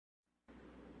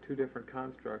two different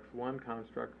constructs. One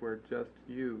construct where just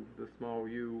you, the small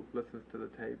you, listens to the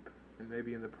tape, and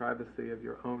maybe in the privacy of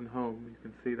your own home you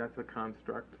can see that's a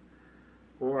construct.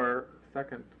 Or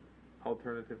second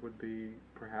alternative would be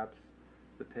perhaps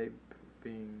the tape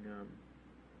being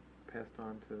passed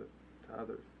on to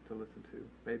others to listen to,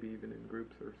 maybe even in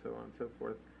groups or so on and so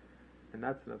forth, and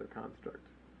that's another construct.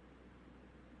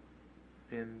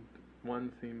 And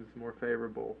one seems more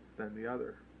favorable than the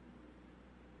other.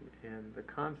 And the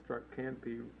construct can't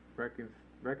be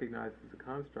recognized as a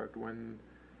construct when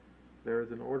there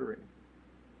is an ordering.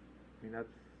 I mean,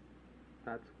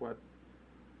 that's what...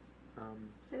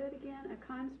 Say that again. A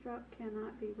construct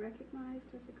cannot be recognized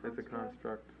as a construct? As a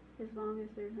construct. As long as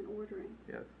there's an ordering.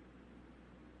 Yes.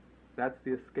 That's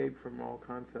the escape from all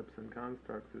concepts and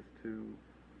constructs, is to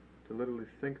literally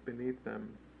sink beneath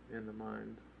them in the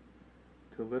mind,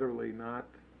 to literally not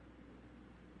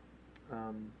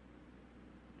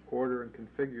order and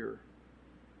configure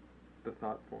the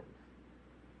thought forms,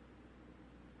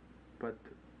 but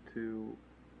to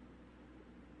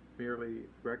merely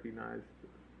recognize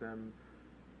them.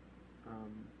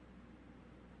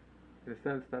 In a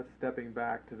sense, that's stepping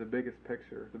back to the biggest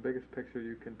picture. The biggest picture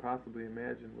you can possibly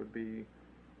imagine would be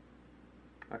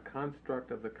a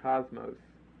construct of the cosmos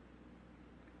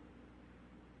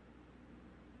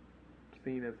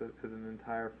seen as an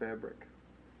entire fabric,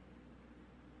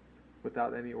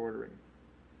 without any ordering.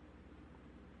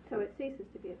 So it ceases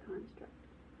to be a construct.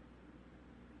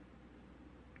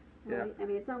 Yeah. Right? I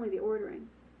mean, it's only the ordering.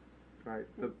 Right.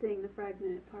 And seeing the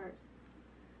fragmented parts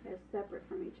as separate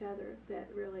from each other that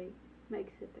really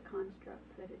makes it the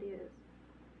construct that it is.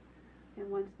 And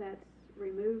once that's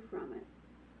removed from it,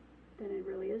 then it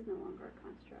really is no longer a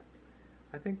construct.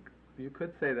 I think you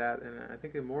could say that, and I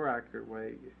think a more accurate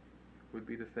way would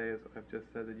be to say, as I've just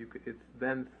said, that it's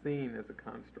then seen as a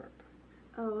construct.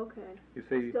 Oh, okay. You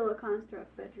see, it's still a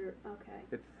construct, but you're okay.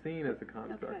 It's seen as a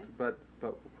construct, okay.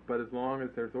 but as long as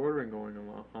there's ordering going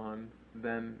on,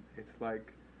 then it's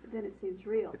like... Then it seems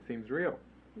real. It seems real.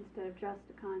 Instead of just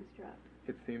a construct.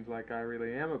 It seems like I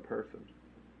really am a person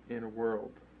in a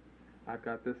world. I've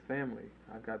got this family.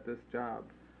 I've got this job.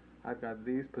 I've got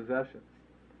these possessions.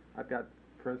 I've got,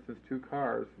 for instance, two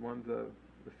cars. One's a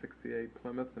 68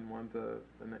 Plymouth and one's a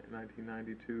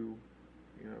 1992,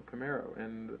 Camaro,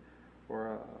 and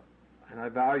I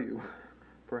value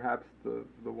perhaps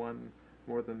the one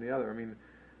more than the other. I mean,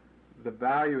 the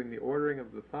valuing, the ordering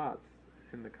of the thoughts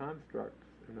in the constructs,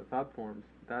 in the thought forms,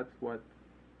 that's what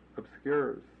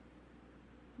obscures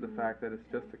the fact that it's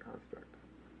just a construct.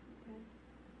 Okay.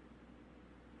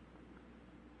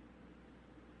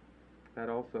 That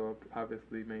also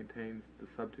obviously maintains the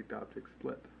subject-object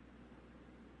split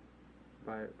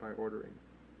by ordering.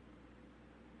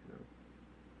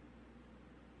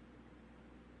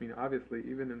 I mean, obviously,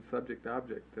 even in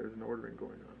subject-object, there's an ordering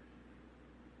going on.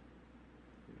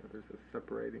 There's a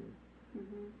separating.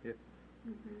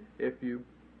 If you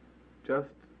just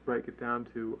break it down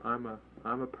to I'm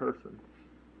a person,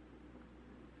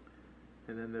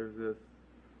 and then there's this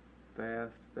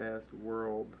vast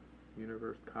world,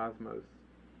 universe, cosmos,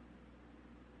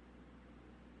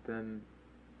 then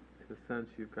in a sense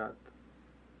you've got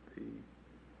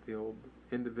the old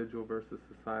individual versus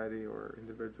society, or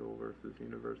individual versus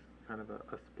universe, kind of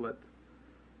a split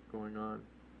going on.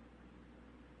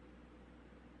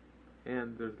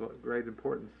 And there's great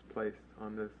importance placed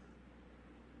on this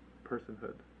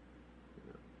personhood.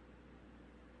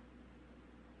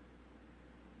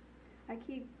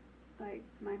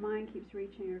 My mind keeps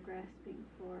reaching or grasping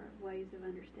for ways of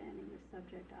understanding the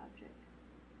subject-object.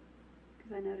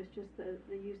 Because I notice just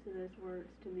the use of those words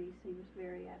to me seems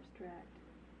very abstract.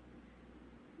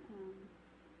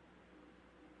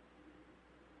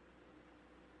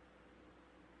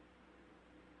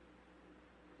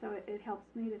 So it helps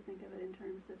me to think of it in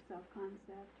terms of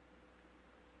self-concept.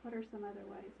 What are some other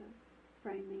ways of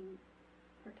framing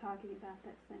or talking about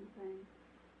that same thing,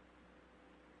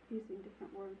 using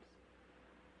different words?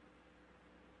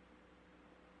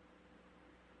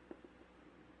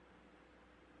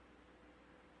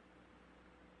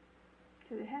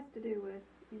 Because it has to do with,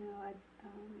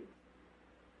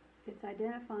 it's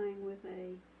identifying with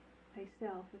a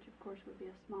self, which of course would be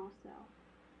a small self,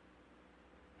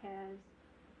 as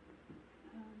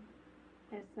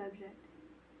subject,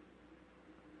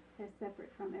 as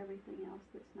separate from everything else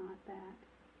that's not that.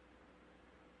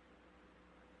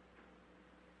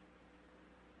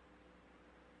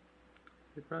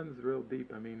 It runs real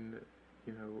deep. I mean,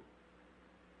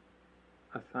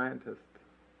 a scientist,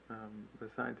 the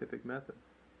scientific method,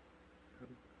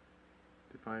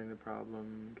 defining the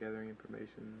problem, gathering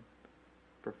information,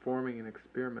 performing an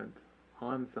experiment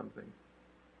on something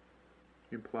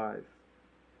implies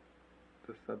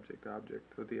the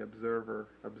subject-object, or the observer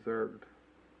observed.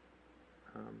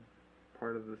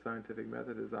 Part of the scientific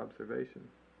method is observation.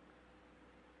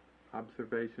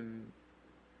 Observation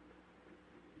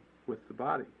with the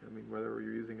body. I mean, whether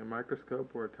you're using a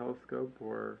microscope or a telescope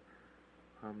or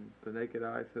the naked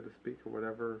eye, so to speak, or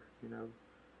whatever,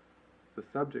 the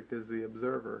subject is the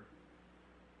observer,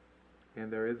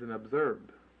 and there is an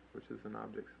observed, which is an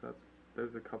object. So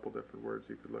there's a couple different words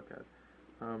you could look at.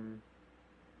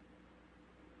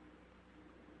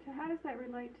 So how does that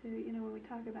relate to, when we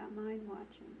talk about mind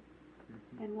watching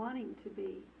and wanting to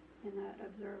be in that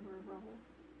observer role?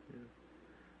 Yeah.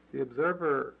 The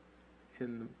observer,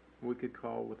 we could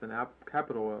call with an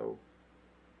capital O,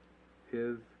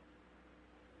 is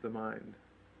the mind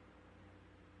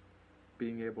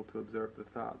being able to observe the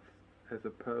thoughts, as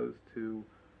opposed to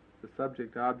the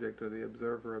subject-object or the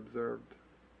observer-observed.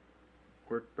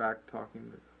 We're back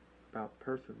talking about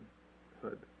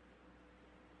personhood.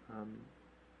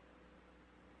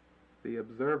 The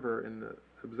observer in the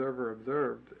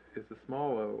observer-observed is a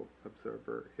small o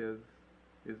observer, is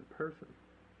a person.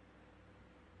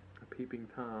 A peeping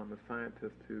Tom, a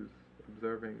scientist who's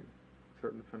observing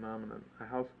certain phenomenon, a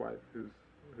housewife who's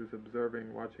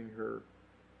observing, watching her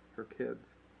kids.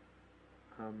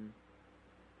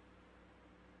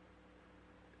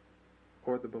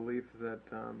 Or the belief that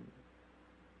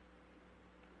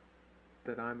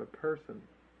I'm a person.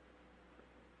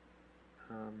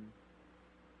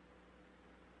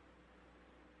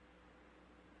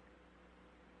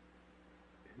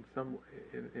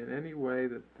 In any way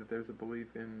that there's a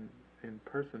belief in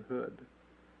personhood,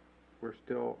 we're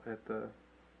still at the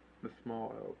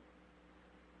small o.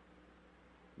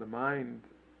 The mind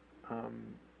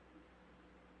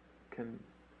can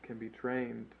be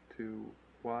trained to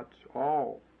watch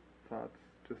all thoughts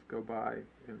just go by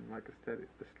in like a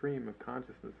stream of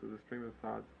consciousness, or the stream of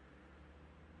thoughts,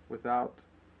 without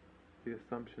the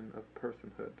assumption of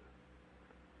personhood.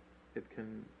 It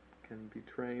can be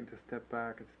trained to step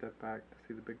back, to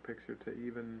see the big picture, to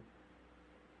even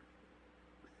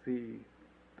see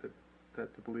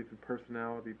that the belief in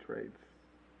personality traits.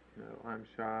 I'm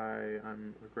shy,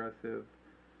 I'm aggressive,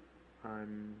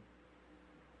 I'm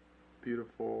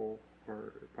beautiful,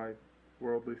 or by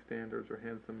worldly standards, or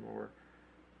handsome, or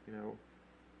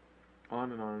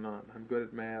on and on and on. I'm good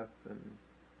at math, and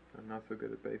I'm not so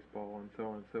good at baseball, and so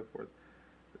on and so forth.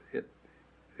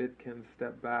 It can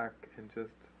step back and just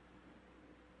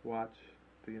watch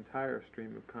the entire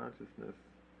stream of consciousness.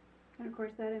 And of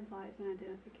course that implies an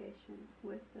identification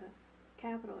with the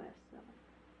capital S self.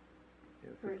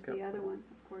 Yes, whereas the other one,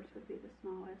 of course, would be the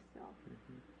small s self.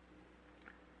 Mm-hmm.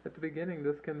 At the beginning,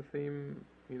 this can seem,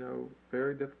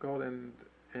 very difficult, and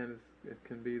it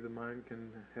can be, the mind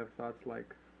can have thoughts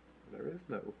like, there is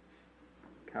no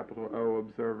capital O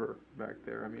observer back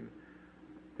there. I mean,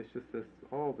 it's just this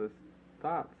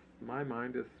thoughts. My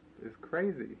mind is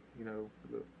crazy,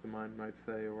 the mind might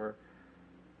say, or,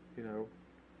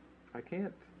 I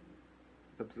can't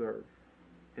observe.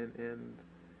 And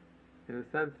in a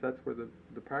sense, that's where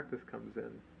the practice comes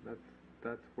in.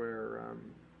 That's where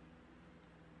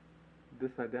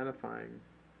disidentifying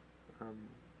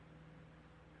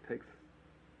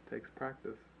takes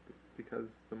practice, because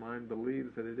the mind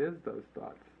believes that it is those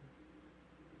thoughts.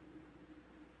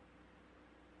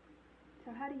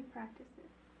 So how do you practice it?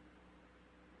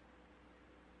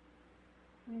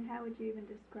 I mean, how would you even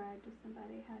describe to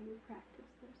somebody how you practice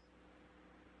this?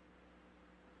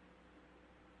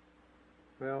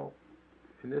 Well,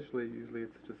 initially, usually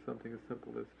it's just something as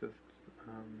simple as just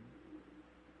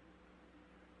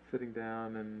sitting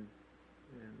down and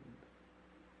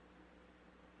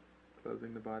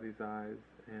closing the body's eyes,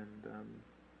 and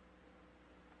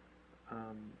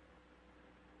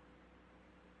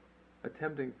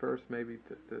attempting first, maybe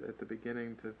at the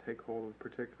beginning, to take hold of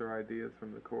particular ideas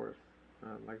from the Course,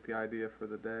 like the idea for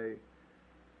the day,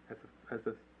 as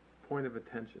a point of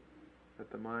attention. That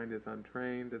the mind is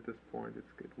untrained at this point. It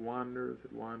wanders,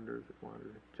 it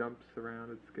jumps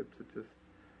around, it skips,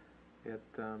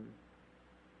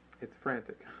 it's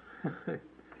frantic.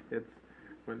 If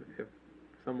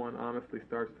someone honestly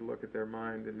starts to look at their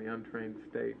mind in the untrained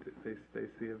state, they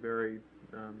see a very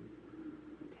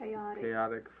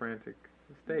chaotic, frantic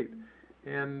state.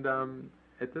 And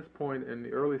at this point, in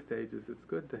the early stages, it's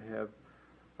good to have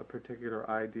a particular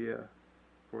idea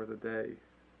for the day,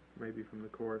 maybe from the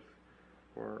Course,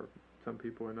 or some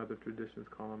people in other traditions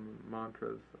call them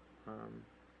mantras,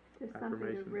 just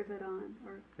affirmations. Something to rivet on,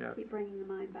 or Yes. keep bringing the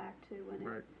mind back to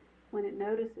Right. when it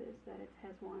notices that it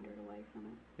has wandered away from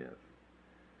it. Yes.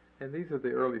 And these are the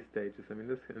early stages. I mean,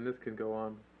 this can go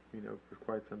on, for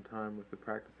quite some time with the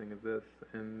practicing of this.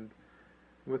 And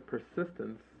with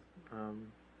persistence,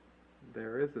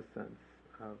 there is a sense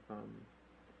of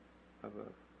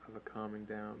a calming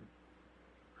down,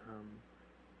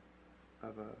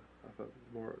 of a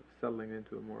more settling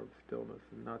into a more stillness.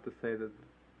 And not to say that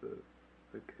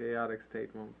the chaotic state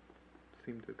won't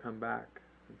seem to come back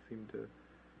and seem to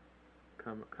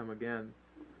come again,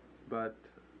 but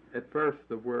at first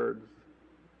the words,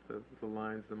 the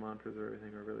lines, the mantras,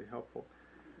 everything are really helpful.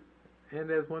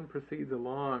 And as one proceeds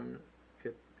along,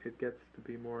 it gets to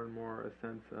be more and more a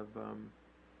sense of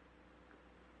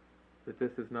that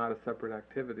this is not a separate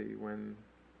activity when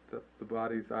the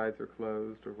body's eyes are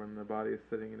closed, or when the body is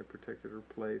sitting in a particular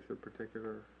place or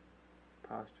particular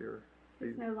posture.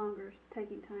 It's no longer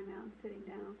taking time out and sitting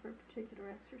down for a particular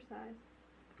exercise.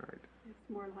 Right. It's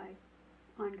more like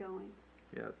ongoing.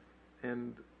 Yes.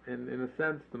 And in a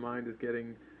sense, the mind is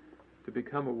getting to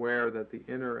become aware that the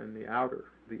inner and the outer,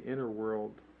 the inner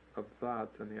world of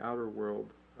thoughts and the outer world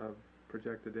of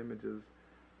projected images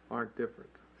aren't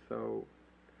different. So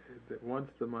that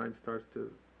once the mind starts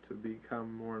to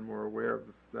become more and more aware of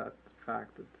that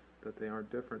fact that they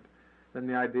aren't different, then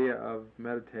the idea of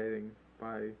meditating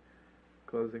by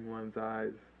closing one's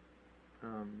eyes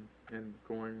and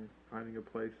finding a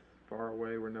place far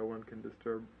away where no one can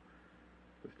disturb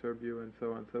you, and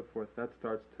so on and so forth, that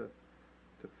starts to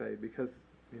fade, because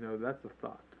that's a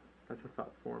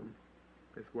thought form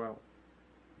as well.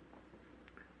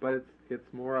 But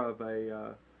it's more of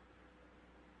a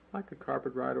like a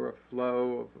carpet ride or a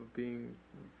flow of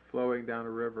flowing down a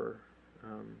river,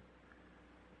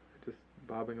 just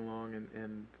bobbing along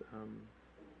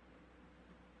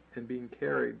and being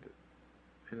carried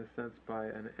in a sense by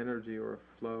an energy or a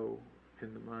flow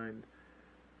in the mind,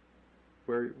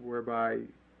 whereby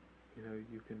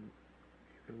you can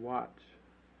watch.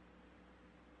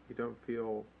 You don't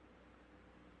feel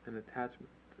an attachment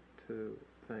to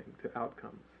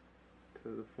outcomes, to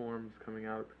the forms coming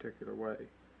out a particular way.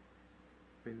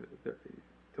 I mean,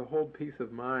 to hold peace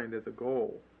of mind as a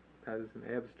goal, that is an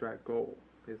abstract goal.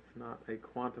 It's not a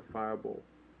quantifiable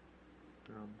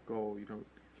goal. You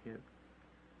can't,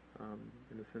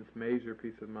 in a sense, measure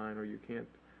peace of mind, or you can't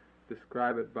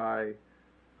describe it by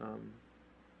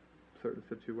certain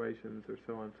situations or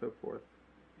so on and so forth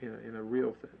in a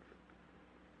real sense.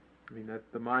 I mean, that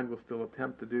the mind will still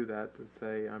attempt to do that, to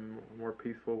say I'm more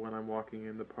peaceful when I'm walking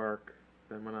in the park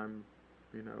than when I'm,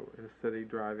 in a city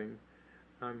driving.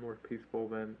 I'm more peaceful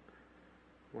than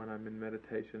when I'm in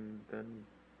meditation than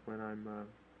when I'm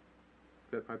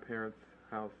at my parents'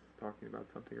 house talking about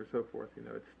something or so forth.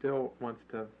 It still wants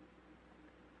to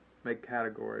make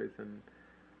categories, and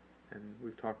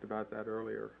we've talked about that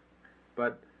earlier.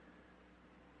 But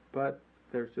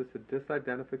there's just a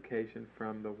disidentification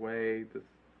from the way the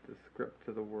script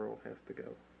to the world has to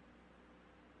go.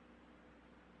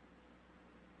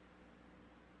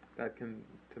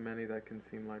 To many that can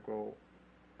seem like, well,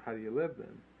 how do you live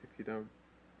then if you don't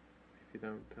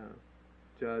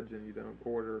judge, and you don't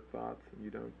order thoughts, and you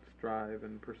don't strive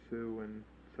and pursue and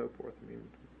so forth? I mean,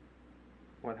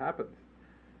 what happens?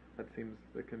 It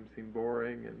can seem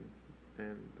boring,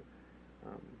 and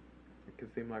it can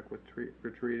seem like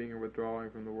retreating or withdrawing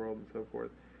from the world and so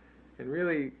forth. And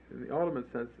really, in the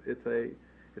ultimate sense, it's a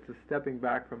stepping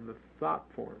back from the thought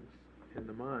forms in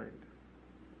the mind.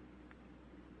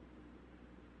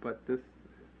 But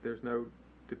there's no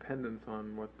dependence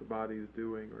on what the body is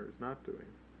doing or is not doing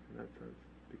in that sense,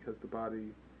 because the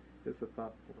body is a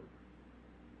thought form.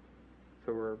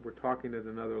 So we're talking at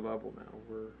another level now.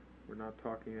 We're not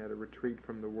talking at a retreat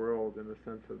from the world in the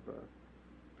sense of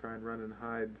try and run and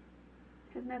hide.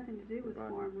 It has nothing to do with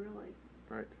form, really.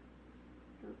 Right.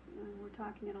 So, we're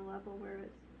talking at a level where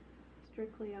it's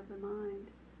strictly of the mind,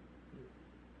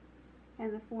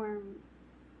 and the form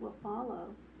will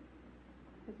follow,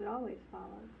 as it always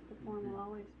follows. The form will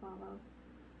always follow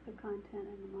the content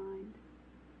in the mind.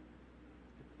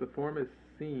 The form is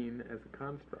seen as a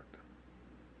construct,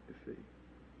 you see.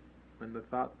 When the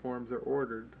thought forms are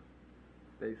ordered,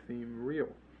 they seem real.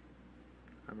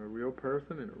 I'm a real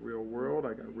person in a real world,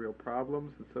 I got real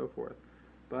problems and so forth.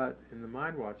 But in the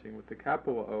mind watching, with the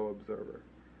capital O observer,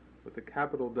 with the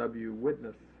capital W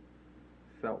witness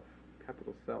self,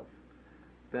 capital self,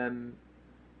 then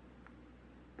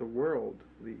the world,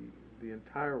 the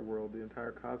entire world, the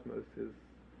entire cosmos is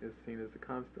seen as a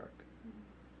construct.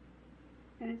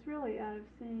 And it's really out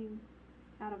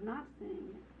of not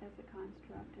seeing it as a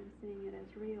construct and seeing it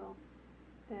as real,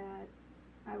 that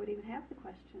I would even have the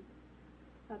question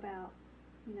about,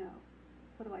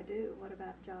 what do I do? What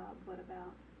about job? What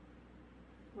about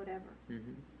whatever?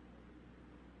 Mm-hmm.